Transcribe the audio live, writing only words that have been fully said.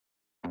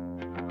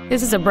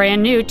This is a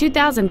brand new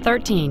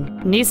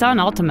 2013 Nissan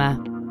Altima.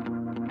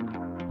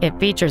 It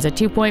features a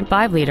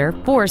 2.5-liter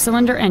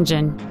four-cylinder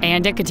engine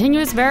and a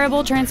continuous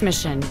variable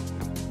transmission.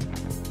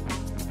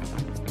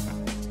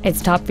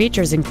 Its top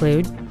features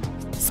include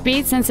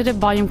speed-sensitive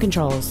volume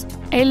controls,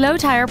 a low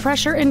tire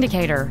pressure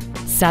indicator,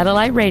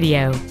 satellite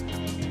radio,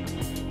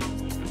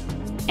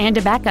 and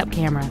a backup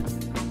camera.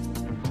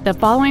 The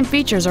following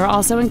features are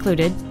also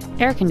included: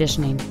 air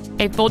conditioning,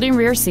 a folding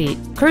rear seat,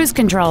 cruise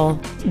control,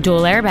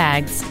 dual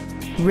airbags,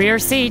 rear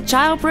seat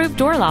child-proof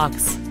door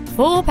locks,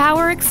 full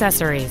power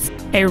accessories,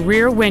 a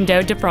rear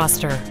window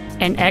defroster,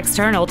 an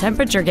external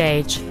temperature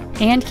gauge,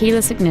 and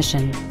keyless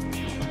ignition.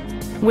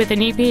 With an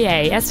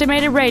EPA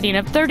estimated rating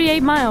of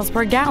 38 miles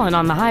per gallon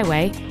on the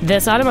highway,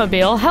 this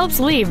automobile helps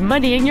leave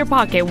money in your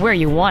pocket where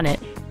you want it.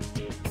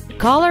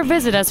 Call or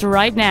visit us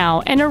right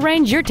now and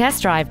arrange your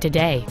test drive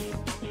today.